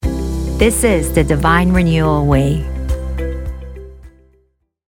This is the Divine Renewal Way.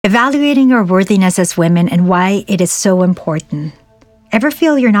 Evaluating our worthiness as women and why it is so important. Ever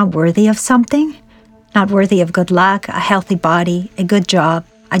feel you're not worthy of something? Not worthy of good luck, a healthy body, a good job,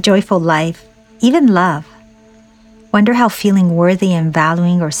 a joyful life, even love? Wonder how feeling worthy and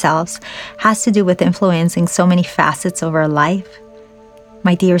valuing ourselves has to do with influencing so many facets of our life?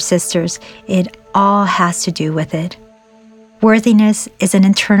 My dear sisters, it all has to do with it. Worthiness is an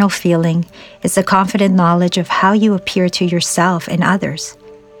internal feeling. It's a confident knowledge of how you appear to yourself and others.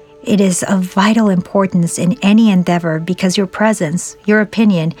 It is of vital importance in any endeavor because your presence, your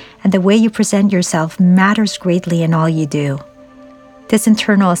opinion, and the way you present yourself matters greatly in all you do. This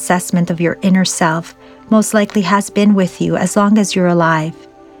internal assessment of your inner self most likely has been with you as long as you're alive,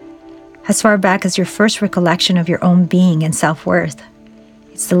 as far back as your first recollection of your own being and self-worth.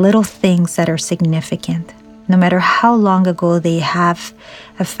 It's the little things that are significant. No matter how long ago they have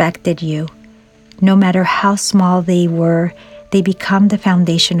affected you, no matter how small they were, they become the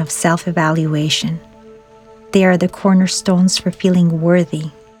foundation of self-evaluation. They are the cornerstones for feeling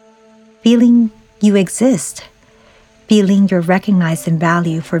worthy, feeling you exist, feeling you're recognized and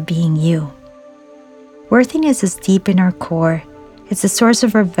valued for being you. Worthiness is deep in our core. It's the source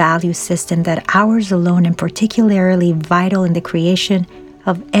of our value system that ours alone and particularly vital in the creation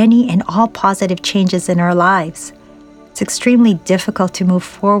of any and all positive changes in our lives. It's extremely difficult to move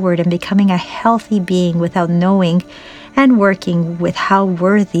forward in becoming a healthy being without knowing and working with how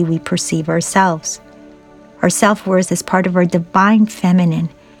worthy we perceive ourselves. Our self-worth is part of our divine feminine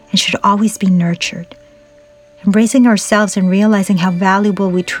and should always be nurtured. Embracing ourselves and realizing how valuable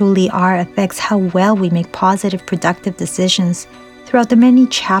we truly are affects how well we make positive, productive decisions throughout the many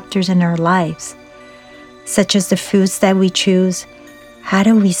chapters in our lives, such as the foods that we choose, how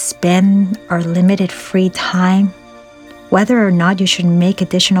do we spend our limited free time, whether or not you should make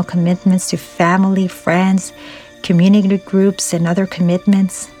additional commitments to family, friends, community groups, and other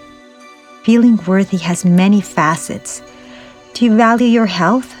commitments. Feeling worthy has many facets. Do you value your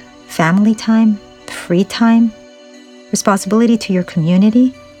health, family time, free time, responsibility to your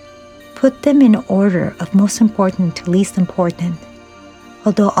community? Put them in order of most important to least important.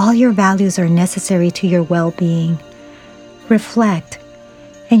 Although all your values are necessary to your well-being, reflect,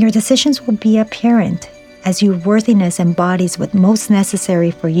 and your decisions will be apparent as your worthiness embodies what's most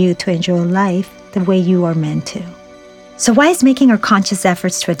necessary for you to enjoy life the way you are meant to. So why is making our conscious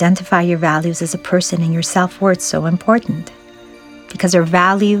efforts to identify your values as a person and your self-worth so important? Because our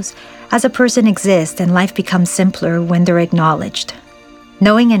values as a person exist and life becomes simpler when they're acknowledged.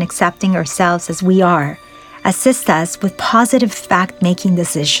 Knowing and accepting ourselves as we are assists us with positive fact-making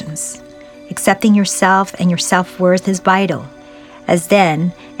decisions. Accepting yourself and your self-worth is vital, as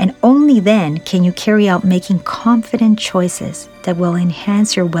then and only then can you carry out making confident choices that will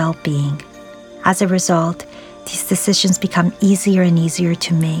enhance your well-being. As a result, these decisions become easier and easier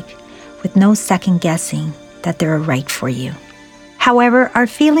to make, with no second guessing that they're right for you. However, our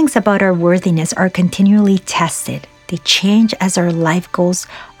feelings about our worthiness are continually tested. They change as our life goals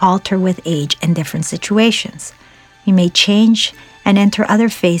alter with age and different situations. We may change and enter other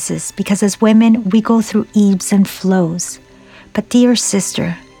phases because as women, we go through ebbs and flows. But dear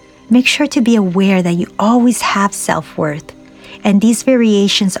sister, make sure to be aware that you always have self-worth, and these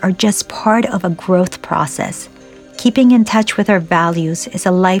variations are just part of a growth process. Keeping in touch with our values is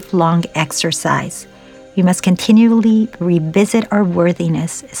a lifelong exercise. We must continually revisit our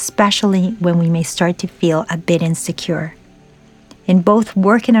worthiness, especially when we may start to feel a bit insecure. In both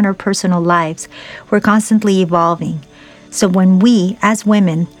work and in our personal lives, we're constantly evolving. So when we, as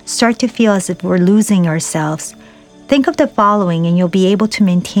women, start to feel as if we're losing ourselves, think of the following and you'll be able to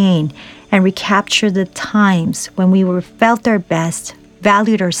maintain and recapture the times when we were felt our best,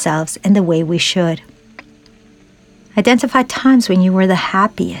 valued ourselves in the way we should. Identify times when you were the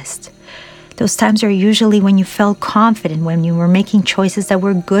happiest. Those times are usually when you felt confident, when you were making choices that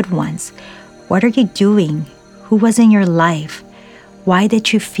were good ones. What are you doing? Who was in your life? Why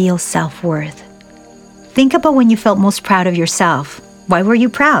did you feel self-worth? Think about when you felt most proud of yourself. Why were you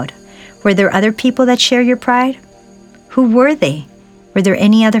proud? Were there other people that share your pride? Who were they? Were there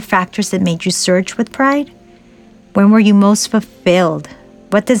any other factors that made you surge with pride? When were you most fulfilled?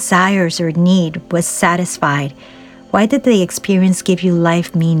 What desires or need was satisfied? Why did the experience give you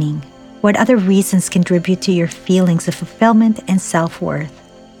life meaning? What other reasons contribute to your feelings of fulfillment and self-worth?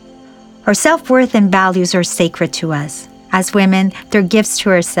 Our self-worth and values are sacred to us. As women, they're gifts to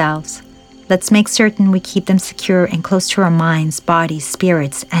ourselves. Let's make certain we keep them secure and close to our minds, bodies,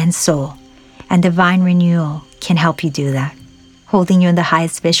 spirits, and soul. And divine renewal can help you do that. Holding you in the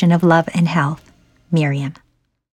highest vision of love and health, Miriam.